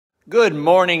Good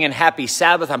morning and happy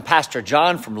Sabbath. I'm Pastor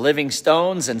John from Living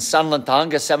Stones and Sunland,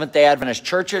 Tujunga Seventh-day Adventist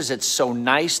Churches. It's so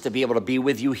nice to be able to be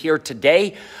with you here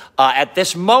today. At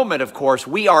this moment, of course,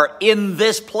 we are in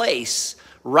this place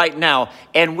right now,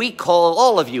 and we call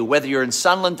all of you, whether you're in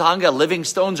Sunland, Tujunga, Living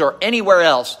Stones, or anywhere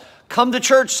else, come to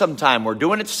church sometime. We're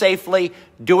doing it safely,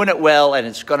 doing it well, and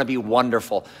it's going to be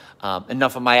wonderful.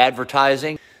 Enough of my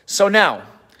advertising. So now,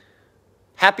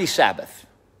 happy Sabbath.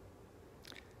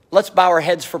 Let's bow our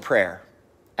heads for prayer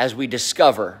as we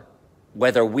discover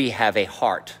whether we have a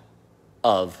heart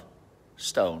of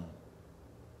stone.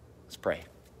 Let's pray.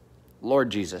 Lord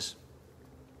Jesus,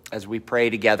 as we pray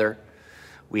together,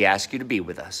 we ask you to be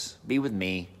with us. Be with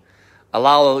me.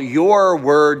 Allow your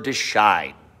word to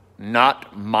shine,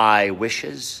 not my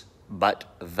wishes, but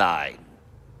thine.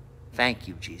 Thank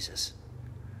you, Jesus.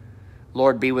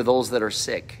 Lord, be with those that are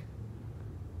sick,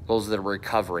 those that are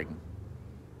recovering,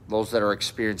 those that are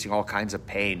experiencing all kinds of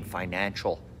pain,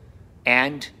 financial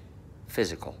and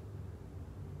physical.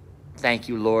 Thank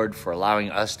you, Lord, for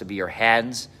allowing us to be your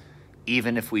hands,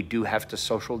 even if we do have to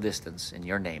social distance. In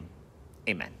your name,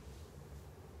 amen.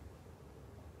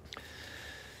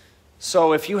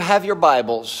 So if you have your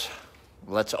Bibles,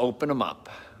 let's open them up.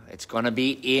 It's going to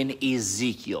be in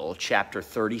Ezekiel chapter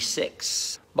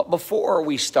 36. But before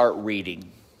we start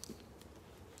reading,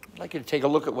 I'd like you to take a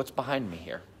look at what's behind me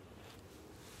here.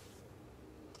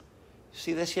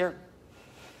 See this here?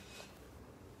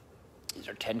 These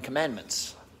are 10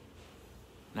 commandments.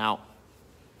 Now,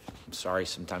 I'm sorry,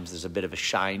 sometimes there's a bit of a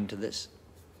shine to this.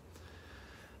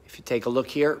 If you take a look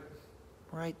here,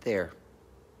 right there,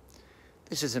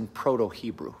 this is in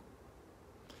Proto-Hebrew.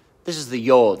 This is the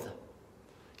Yod.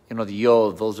 You know, the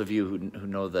Yod, those of you who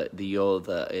know the Yod,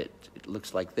 it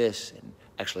looks like this. And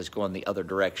actually, it's going the other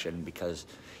direction because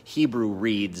Hebrew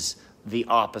reads the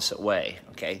opposite way,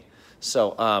 okay?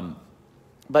 So,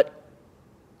 but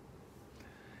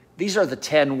these are the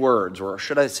 10 words, or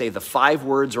should I say the 5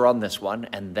 words are on this one,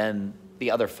 and then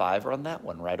the other 5 are on that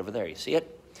one right over there. You see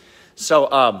it?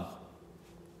 So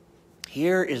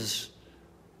here is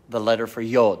the letter for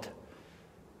Yod.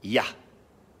 Yah.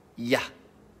 Yah.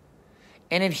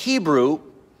 And in Hebrew,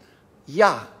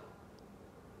 Yah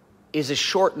is a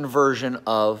shortened version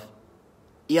of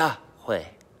Yahweh.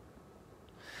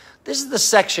 This is the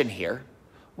section here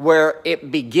where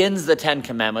it begins the 10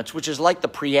 commandments, which is like the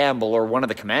preamble or one of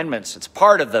the commandments. It's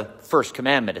part of the first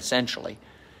commandment, essentially,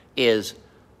 is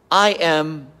I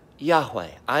am Yahweh.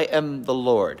 I am the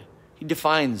Lord. He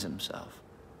defines himself.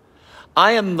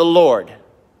 I am the Lord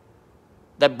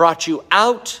that brought you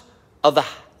out of the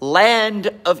land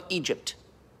of Egypt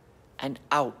and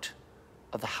out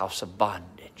of the house of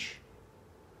bondage.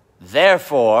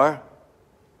 Therefore,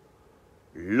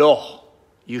 lo,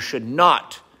 you should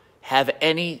not have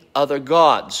any other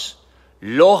gods,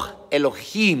 lo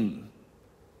Elohim,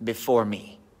 before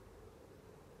me.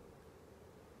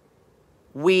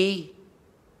 We,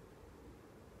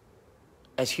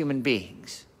 as human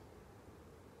beings,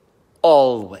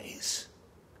 always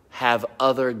have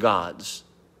other gods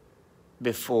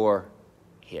before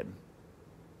him.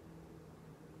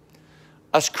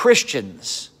 Us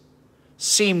Christians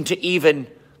seem to even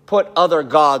put other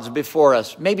gods before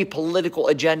us, maybe political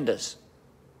agendas.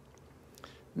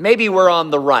 Maybe we're on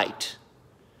the right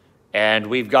and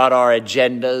we've got our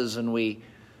agendas, and we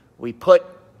put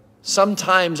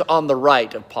sometimes on the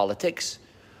right of politics,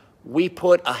 we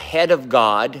put ahead of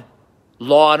God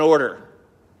law and order,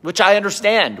 which I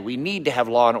understand. We need to have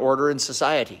law and order in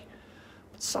society.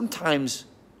 But sometimes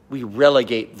we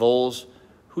relegate those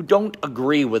who don't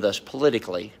agree with us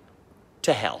politically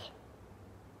to hell.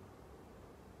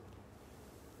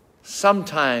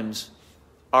 Sometimes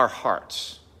our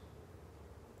hearts,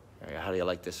 how do you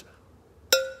like this?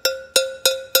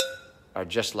 Are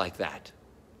just like that.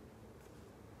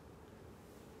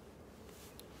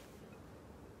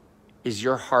 Is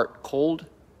your heart cold?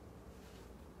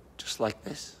 Just like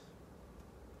this?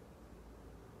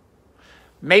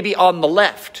 Maybe on the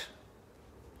left,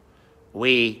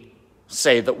 we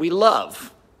say that we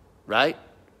love, right?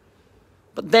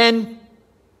 But then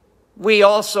we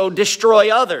also destroy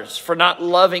others for not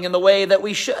loving in the way that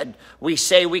we should. We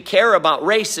say we care about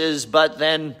races, but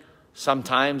then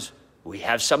sometimes we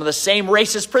have some of the same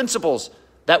racist principles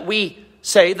that we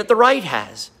say that the right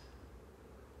has.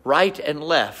 Right and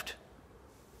left.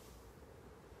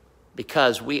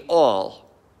 Because we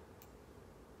all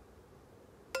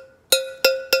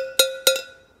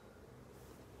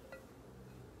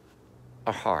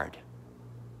are hard.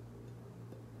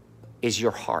 Is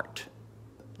your heart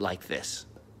like this?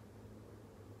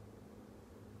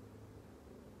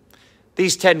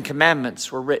 These 10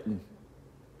 commandments were written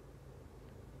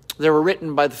They were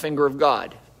written by the finger of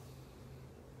God.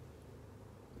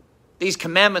 These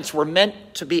commandments were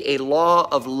meant to be a law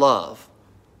of love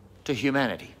to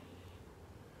humanity.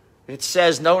 It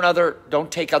says,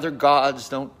 don't take other gods,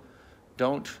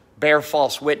 don't bear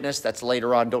false witness. That's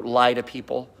later on, don't lie to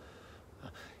people.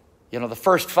 You know, the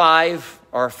first 5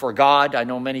 are for God. I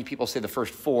know many people say the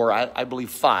first 4. I believe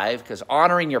 5, because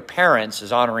honoring your parents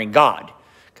is honoring God,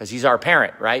 because he's our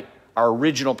parent, right? Our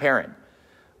original parent.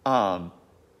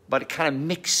 But it kind of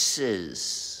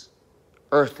mixes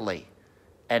earthly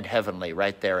and heavenly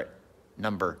right there at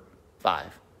number 5.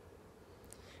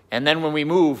 And then when we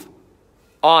move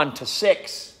on to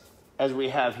 6, as we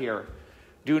have here,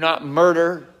 do not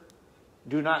murder,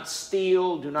 do not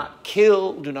steal, do not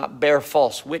kill, do not bear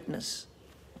false witness.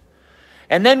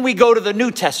 And then we go to the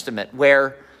New Testament,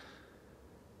 where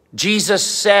Jesus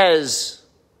says,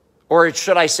 or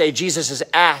should I say, Jesus is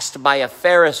asked by a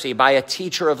Pharisee, by a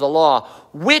teacher of the law,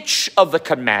 which of the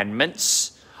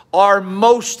commandments are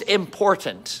most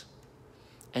important?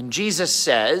 And Jesus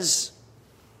says,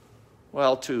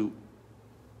 well, to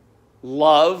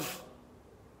love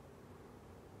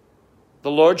the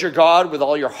Lord your God with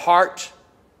all your heart,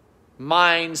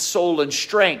 mind, soul, and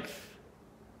strength.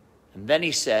 And then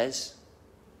he says,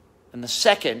 and the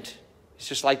second is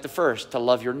just like the first, to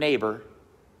love your neighbor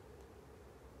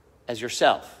as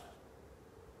yourself.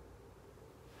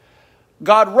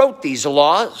 God wrote these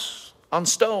laws on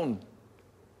stone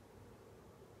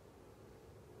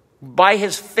by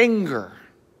his finger.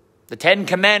 The 10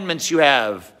 commandments you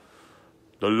have.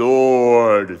 The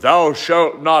Lord, thou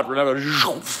shalt not remember.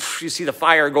 You see the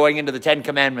fire going into the 10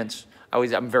 commandments.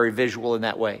 I'm very visual in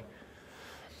that way.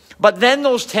 But then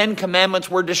those 10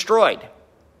 commandments were destroyed.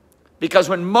 Because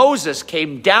when Moses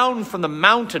came down from the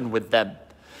mountain with them,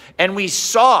 and we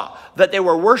saw that they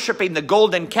were worshiping the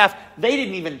golden calf, they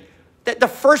didn't even, the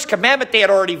first commandment they had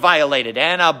already violated,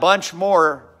 and a bunch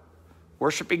more.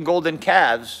 Worshiping golden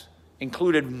calves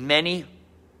included many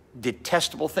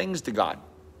detestable things to God.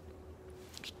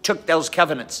 He took those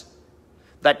covenants,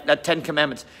 that 10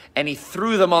 commandments, and he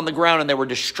threw them on the ground, and they were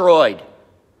destroyed.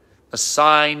 A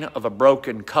sign of a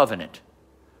broken covenant.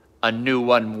 A new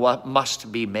one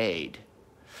must be made.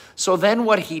 So then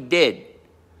what he did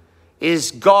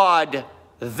is God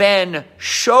then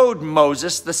showed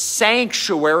Moses the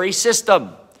sanctuary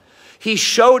system. He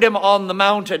showed him on the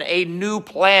mountain a new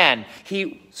plan.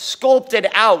 He sculpted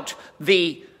out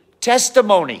the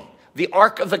testimony, the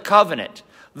Ark of the Covenant,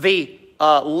 the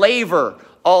laver,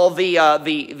 all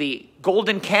the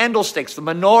golden candlesticks, the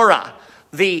menorah,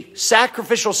 the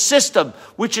sacrificial system,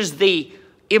 which is the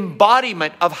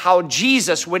embodiment of how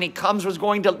Jesus, when he comes, was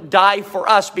going to die for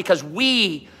us, because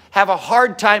we have a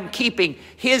hard time keeping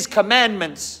his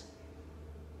commandments.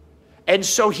 And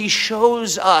so he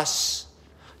shows us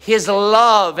his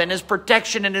love and his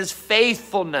protection and his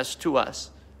faithfulness to us.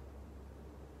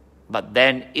 But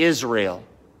then Israel,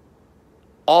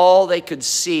 all they could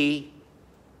see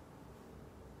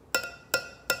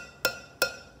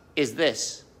is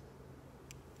this.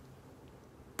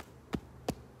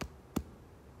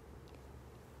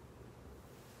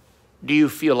 Do you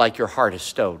feel like your heart is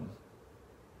stone?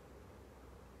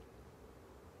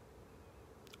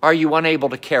 Are you unable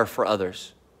to care for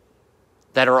others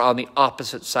that are on the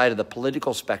opposite side of the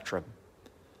political spectrum,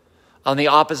 on the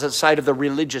opposite side of the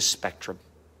religious spectrum?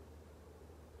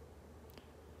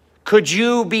 Could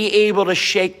you be able to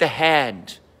shake the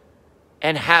hand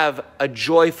and have a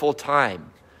joyful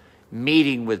time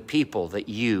meeting with people that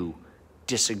you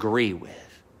disagree with?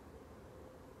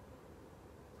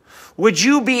 Would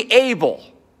you be able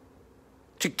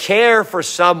to care for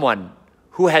someone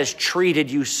who has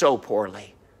treated you so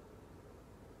poorly?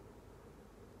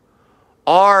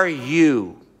 Are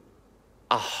you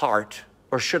a heart,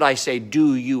 or should I say,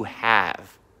 do you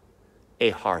have a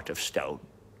heart of stone?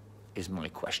 Is my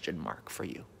question mark for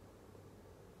you.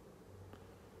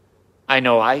 I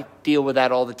know I deal with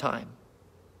that all the time.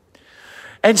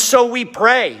 And so we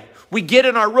pray. We get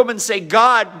in our room and say,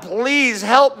 God, please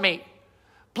help me.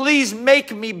 Please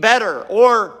make me better,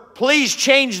 or please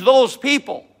change those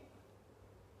people.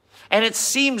 And it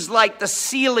seems like the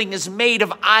ceiling is made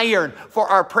of iron, for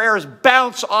our prayers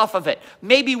bounce off of it.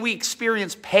 Maybe we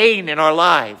experience pain in our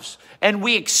lives, and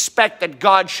we expect that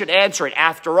God should answer it.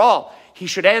 After all, he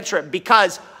should answer it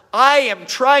because I am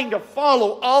trying to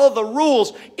follow all the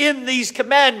rules in these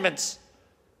commandments.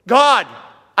 God,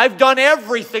 I've done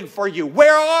everything for you.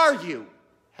 Where are you?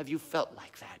 Have you felt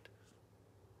like that?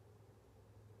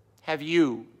 Have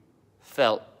you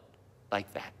felt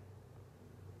like that?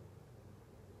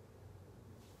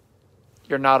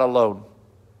 You're not alone.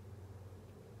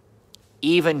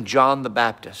 Even John the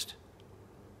Baptist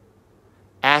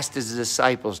asked his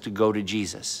disciples to go to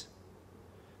Jesus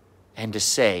and to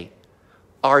say,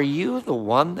 are you the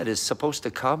one that is supposed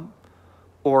to come?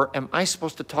 Or am I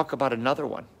supposed to talk about another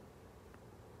one?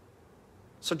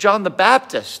 So John the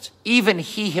Baptist, even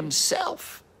he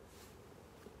himself,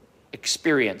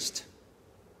 experienced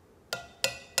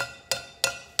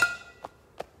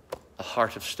a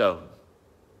heart of stone.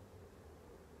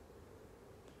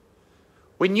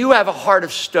 When you have a heart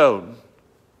of stone,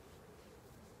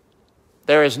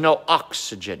 there is no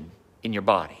oxygen in your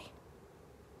body.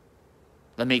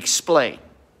 Let me explain.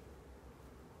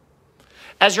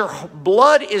 As your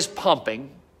blood is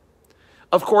pumping,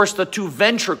 of course, the two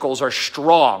ventricles are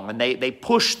strong, and they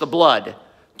push the blood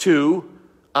to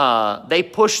the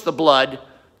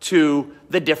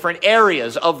different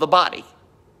areas of the body.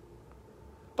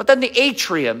 But then the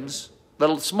atriums,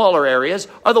 little smaller areas,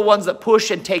 are the ones that push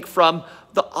and take from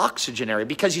the oxygen area,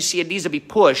 because you see, it needs to be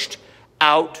pushed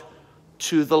out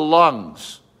to the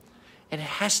lungs, and it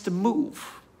has to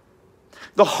move.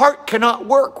 The heart cannot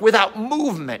work without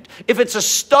movement. If it's a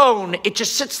stone, it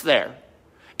just sits there.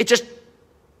 It just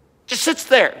sits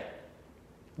there.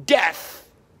 Death,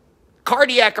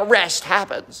 cardiac arrest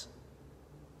happens.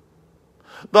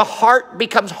 The heart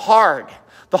becomes hard.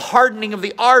 The hardening of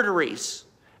the arteries.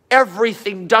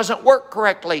 Everything doesn't work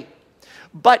correctly.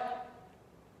 But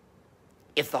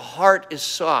if the heart is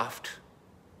soft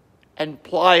and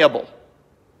pliable,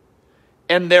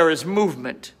 and there is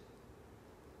movement,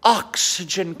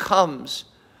 oxygen comes.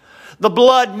 The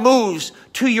blood moves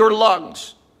to your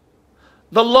lungs.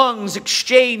 The lungs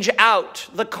exchange out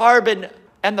the carbon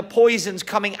and the poisons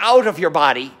coming out of your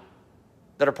body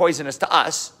that are poisonous to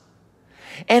us,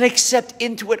 and accept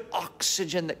into it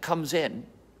oxygen that comes in.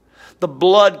 The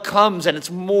blood comes and it's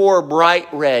more bright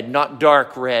red, not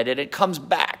dark red, and it comes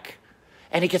back.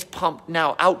 And it gets pumped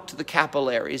now out to the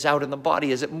capillaries, out in the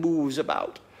body as it moves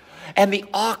about. And the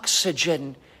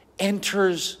oxygen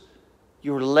enters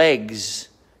your legs,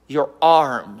 your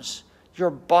arms, your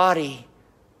body.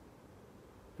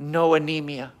 No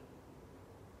anemia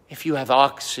if you have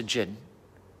oxygen.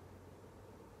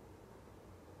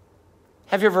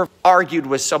 Have you ever argued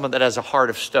with someone that has a heart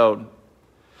of stone?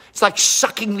 It's like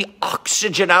sucking the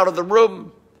oxygen out of the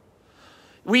room.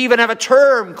 We even have a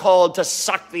term called to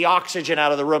suck the oxygen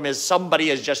out of the room, is somebody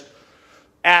is just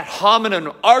ad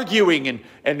hominem arguing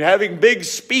and having big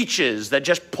speeches that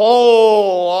just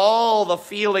pull all the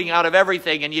feeling out of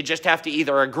everything, and you just have to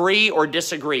either agree or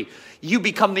disagree. You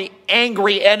become the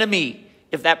angry enemy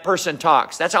if that person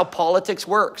talks. That's how politics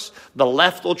works. The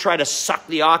left will try to suck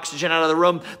the oxygen out of the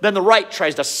room, then the right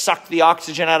tries to suck the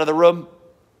oxygen out of the room.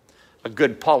 A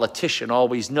good politician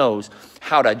always knows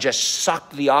how to just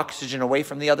suck the oxygen away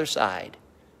from the other side.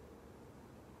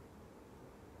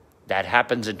 That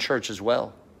happens in church as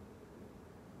well.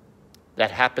 That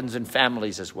happens in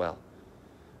families as well,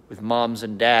 with moms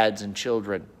and dads and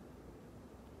children.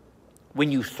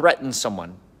 When you threaten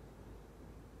someone,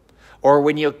 or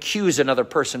when you accuse another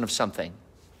person of something,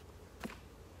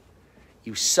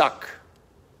 you suck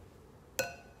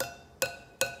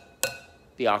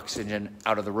the oxygen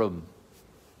out of the room.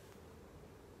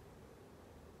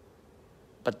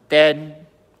 But then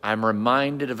I'm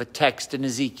reminded of a text in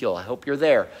Ezekiel. I hope you're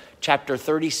there. Chapter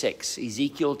 36.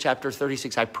 Ezekiel chapter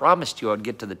 36. I promised you I'd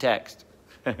get to the text.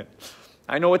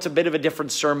 I know it's a bit of a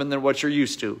different sermon than what you're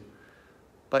used to.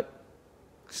 But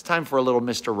it's time for a little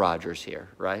Mr. Rogers here,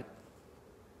 right?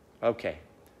 Okay.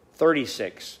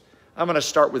 36. I'm going to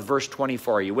start with verse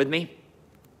 24. Are you with me?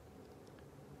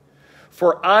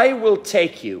 For I will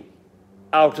take you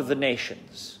out of the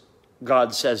nations,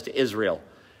 God says to Israel.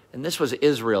 And this was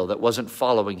Israel that wasn't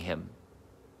following him,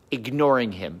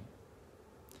 ignoring him.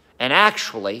 And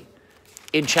actually,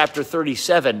 in chapter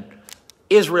 37,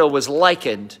 Israel was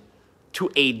likened to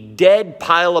a dead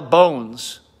pile of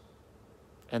bones.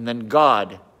 And then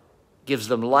God gives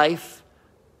them life,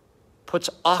 puts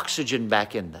oxygen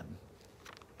back in them.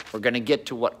 We're going to get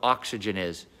to what oxygen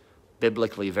is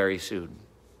biblically very soon.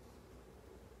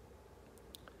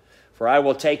 For I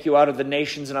will take you out of the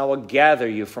nations, and I will gather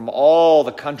you from all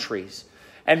the countries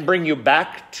and bring you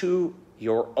back to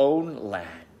your own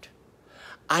land.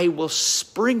 I will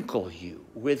sprinkle you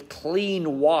with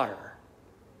clean water,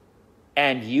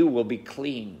 and you will be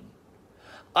clean.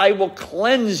 I will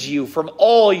cleanse you from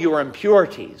all your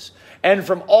impurities and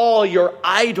from all your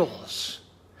idols.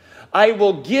 I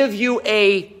will give you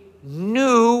a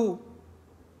new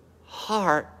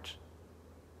heart.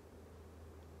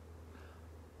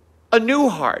 A new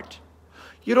heart.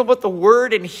 You know what the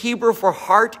word in Hebrew for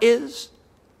heart is?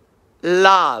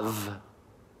 Lav.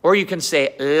 Or you can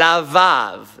say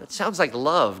lavav. It sounds like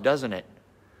love, doesn't it?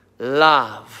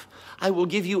 Love. I will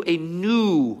give you a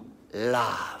new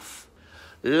love.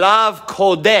 Love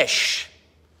Kodesh.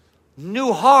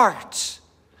 New heart.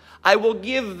 I will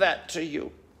give that to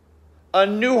you. A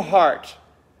new heart.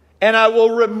 And I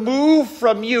will remove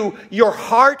from you your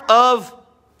heart of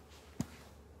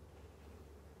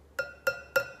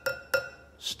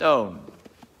stone.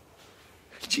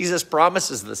 Jesus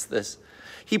promises us this.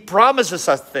 He promises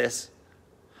us this.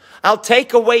 I'll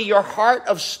take away your heart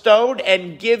of stone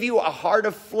and give you a heart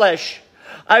of flesh.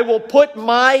 I will put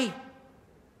my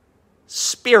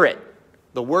spirit.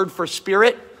 The word for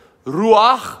spirit,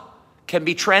 ruach, can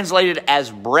be translated as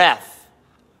breath.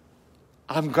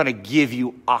 I'm going to give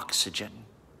you oxygen.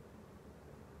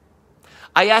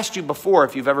 I asked you before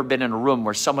if you've ever been in a room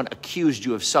where someone accused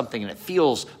you of something and it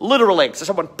feels literally like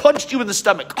someone punched you in the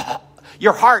stomach.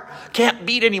 Your heart can't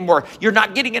beat anymore. You're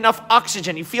not getting enough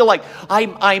oxygen. You feel like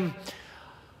I'm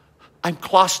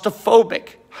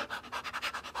claustrophobic.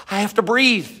 I have to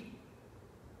breathe.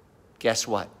 Guess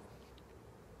what?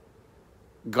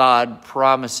 God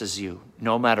promises you,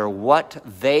 no matter what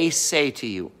they say to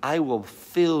you, I will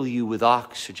fill you with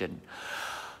oxygen.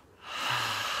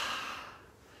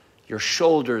 Your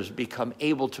shoulders become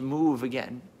able to move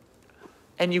again.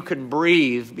 And you can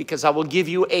breathe because I will give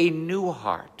you a new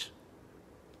heart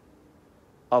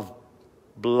of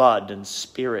blood and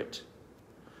spirit.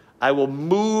 I will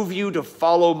move you to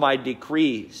follow my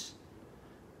decrees.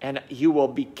 And you will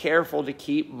be careful to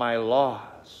keep my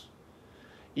laws.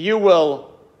 You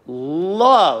will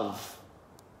love,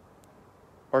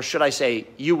 or should I say,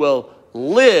 you will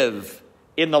live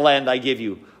in the land I give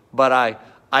you. But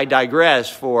I digress,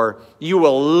 for you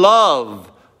will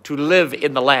love to live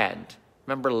in the land.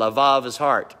 Remember, lavav is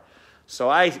heart. So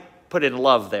I put in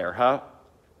love there, huh?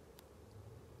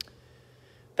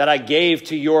 That I gave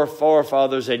to your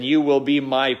forefathers, and you will be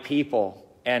my people,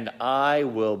 and I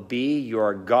will be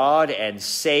your God and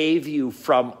save you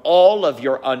from all of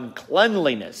your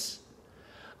uncleanliness.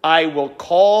 I will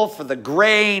call for the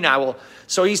grain.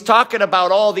 So he's talking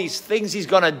about all these things he's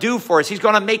going to do for us. He's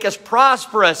going to make us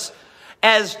prosperous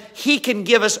as he can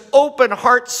give us open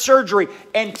heart surgery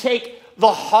and take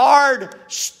the hard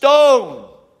stone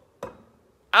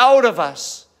out of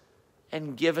us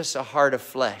and give us a heart of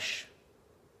flesh.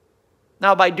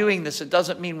 Now, by doing this, it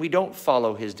doesn't mean we don't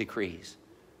follow his decrees.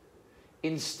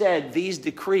 Instead, these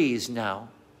decrees now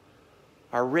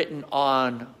are written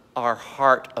on our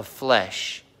heart of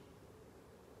flesh,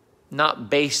 not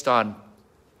based on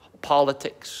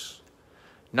politics,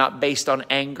 not based on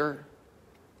anger,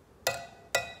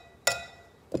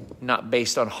 not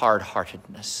based on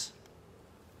hard-heartedness.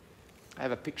 I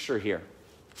have a picture here.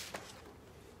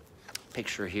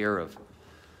 Picture here of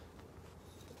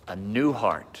a new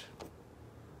heart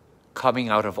coming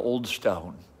out of old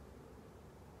stone.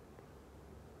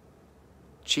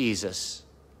 Jesus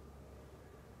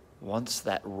wants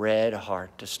that red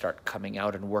heart to start coming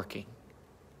out and working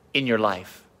in your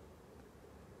life.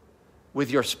 With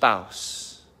your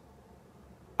spouse,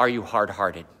 are you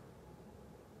hard-hearted?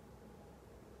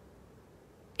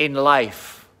 In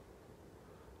life,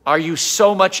 are you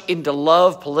so much into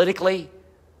love politically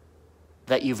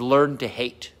that you've learned to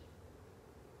hate?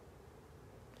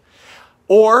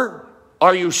 Or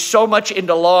are you so much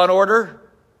into law and order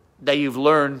that you've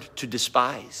learned to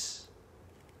despise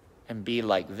and be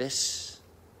like this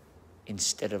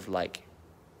instead of like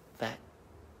that?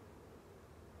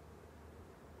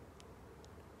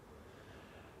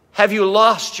 Have you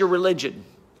lost your religion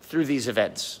through these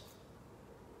events?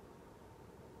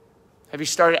 Have you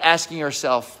started asking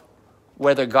yourself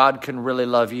whether God can really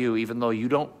love you even though you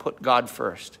don't put God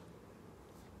first?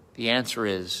 The answer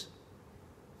is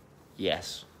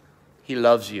yes. He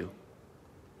loves you.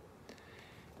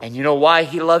 And you know why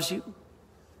he loves you?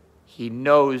 He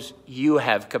knows you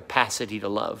have capacity to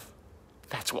love.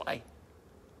 That's why.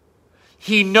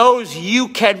 He knows you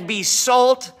can be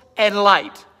salt and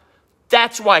light.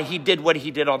 That's why he did what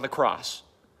he did on the cross.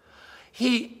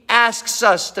 He asks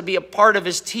us to be a part of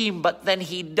his team, but then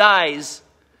he dies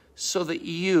so that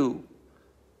you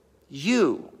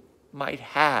might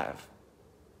have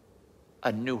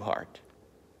a new heart.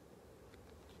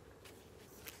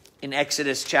 In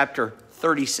Exodus chapter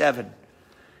 37,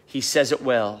 he says it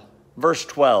well. Verse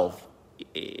 12,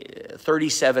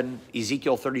 37,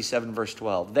 Ezekiel 37, verse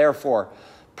 12. Therefore,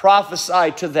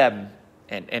 prophesy to them.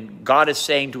 And God is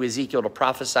saying to Ezekiel to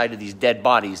prophesy to these dead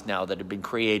bodies now that have been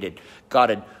created. God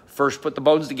had first put the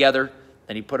bones together,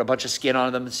 then he put a bunch of skin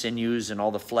on them, the sinews and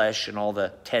all the flesh and all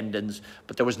the tendons,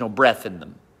 but there was no breath in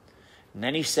them. And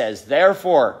then he says,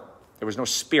 therefore, there was no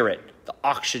spirit. The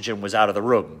oxygen was out of the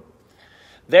room.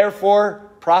 Therefore,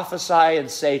 prophesy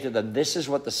and say to them, this is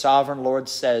what the sovereign Lord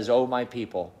says, O my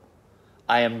people,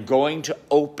 I am going to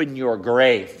open your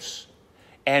graves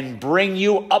and bring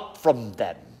you up from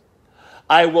them.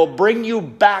 I will bring you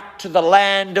back to the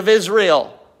land of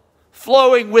Israel,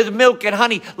 flowing with milk and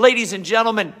honey. Ladies and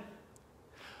gentlemen,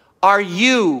 are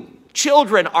you,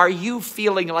 children, are you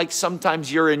feeling like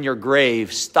sometimes you're in your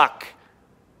grave, stuck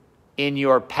in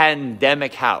your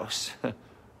pandemic house?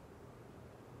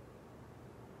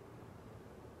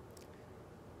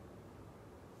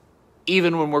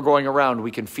 Even when we're going around,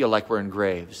 we can feel like we're in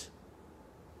graves.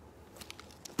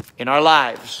 In our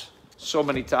lives, so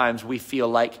many times we feel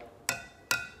like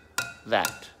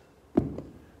that.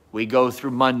 We go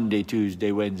through Monday,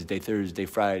 Tuesday, Wednesday, Thursday,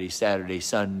 Friday, Saturday,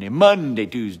 Sunday, Monday,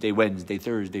 Tuesday, Wednesday,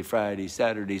 Thursday, Friday,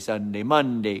 Saturday, Sunday,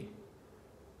 Monday.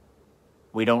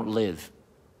 We don't live.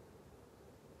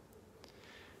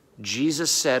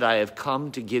 Jesus said, I have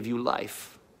come to give you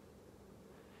life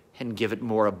and give it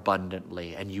more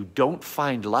abundantly. And you don't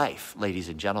find life, ladies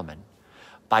and gentlemen,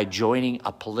 by joining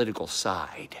a political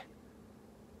side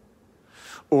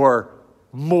or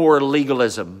more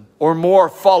legalism or more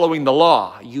following the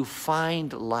law. You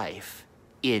find life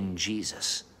in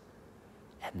Jesus.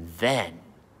 And then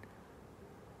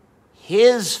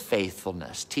his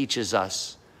faithfulness teaches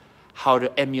us how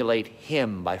to emulate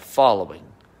him by following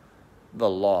the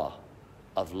law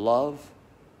of love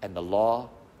and the law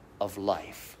of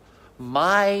life.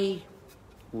 My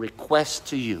request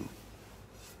to you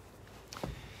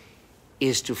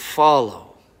is to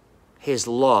follow his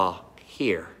law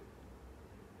here.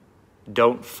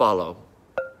 Don't follow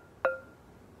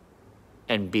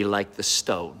and be like the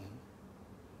stone.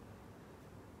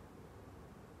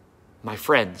 My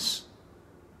friends,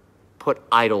 put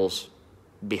idols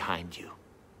behind you.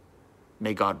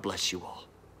 May God bless you all.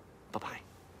 Bye-bye.